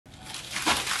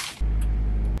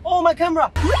my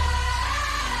camera.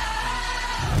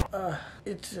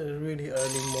 It's a really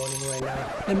early morning right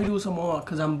now. Let me do some more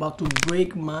because I'm about to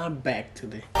break my back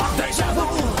today.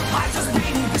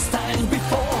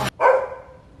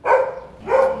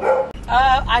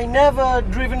 I never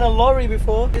driven a lorry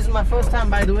before. This is my first time,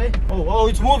 by the way. Oh,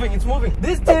 it's moving, it's moving.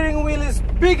 This steering wheel is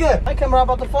bigger. My camera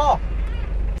about to fall.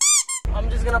 I'm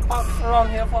just gonna park around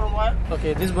here for a while.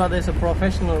 Okay, this brother is a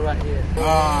professional right here.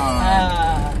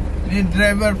 Ini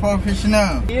driver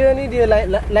professional. Dia ni dia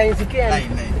lain sikit kan? Lain.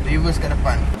 Reverse kat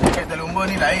depan. Kereta lumba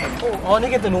ni lain. Oh,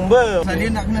 ni kereta lumba. Pasal dia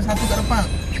nak kena satu kat depan.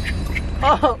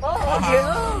 Okay.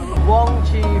 Wong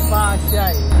Chi Fa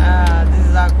Shai. This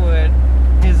is awkward.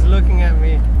 He's looking at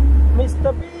me.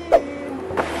 Mr. Bean.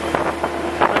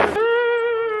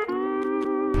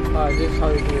 This is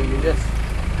how you do it. You just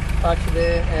touch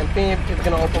there and beep, it's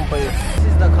gonna open for you.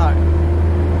 This is the car.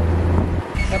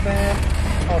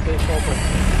 Okay, it's open.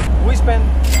 We spent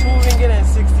 2 ringgit and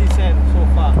 60 cents so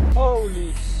far.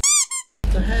 Holy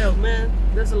the hell, man.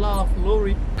 There's a lot of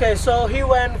lorry. Okay, so he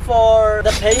went for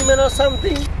the payment or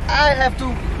something. I have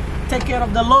to take care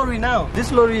of the lorry now.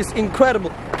 This lorry is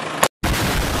incredible.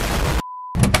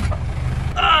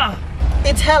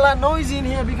 It's hella noisy in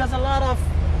here because a lot of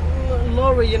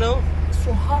lorry, you know. It's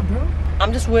so hot, bro.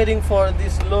 I'm just waiting for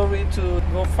this lorry to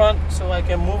go front so I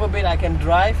can move a bit, I can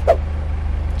drive.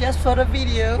 Just for the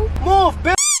video. Move,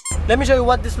 bitch! Let me show you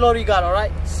what this lorry got,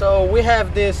 alright? So we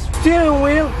have this steering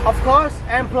wheel, of course,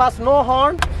 and plus no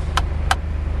horn.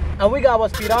 And we got our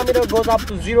speedometer, goes up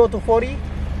to 0 to 40.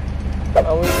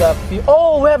 And we got fuel.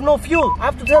 Oh, we have no fuel, I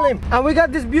have to tell him. And we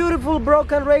got this beautiful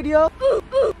broken radio.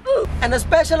 And the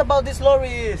special about this lorry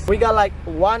is we got like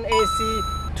 1 AC,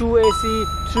 2 AC,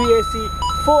 3 AC,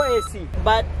 4 AC,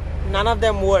 but none of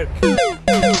them work.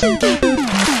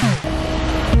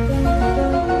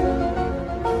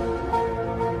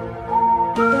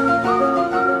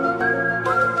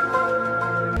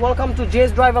 Welcome to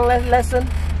Jay's driver lesson.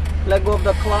 Let go of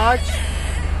the clutch.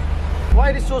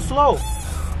 Why it is so slow?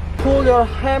 Pull your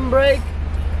handbrake.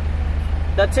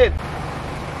 That's it.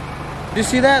 Do you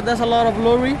see that? That's a lot of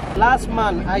lorry. Last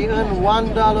month I earned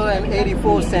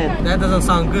 $1.84. That doesn't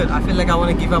sound good. I feel like I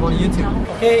want to give up on YouTube.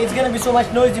 Okay, it's gonna be so much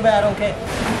noisy, but I don't care.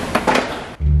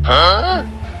 Huh?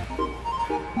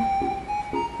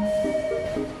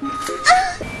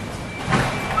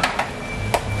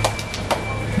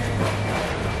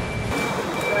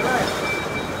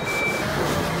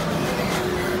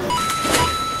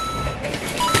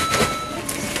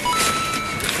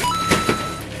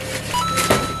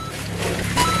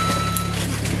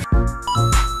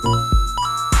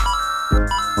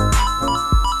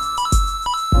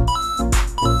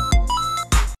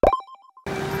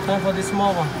 Time for this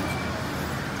small one.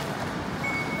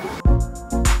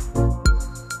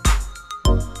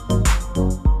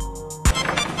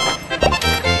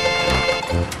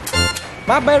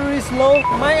 My battery is low,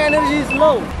 my energy is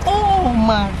low. Oh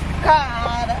my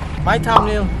god! My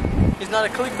thumbnail is not a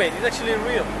clickbait, it's actually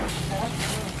real.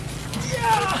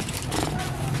 Yeah!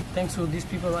 Thanks to these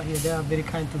people right here, they are very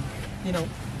kind to, you know,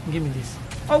 give me this.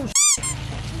 Oh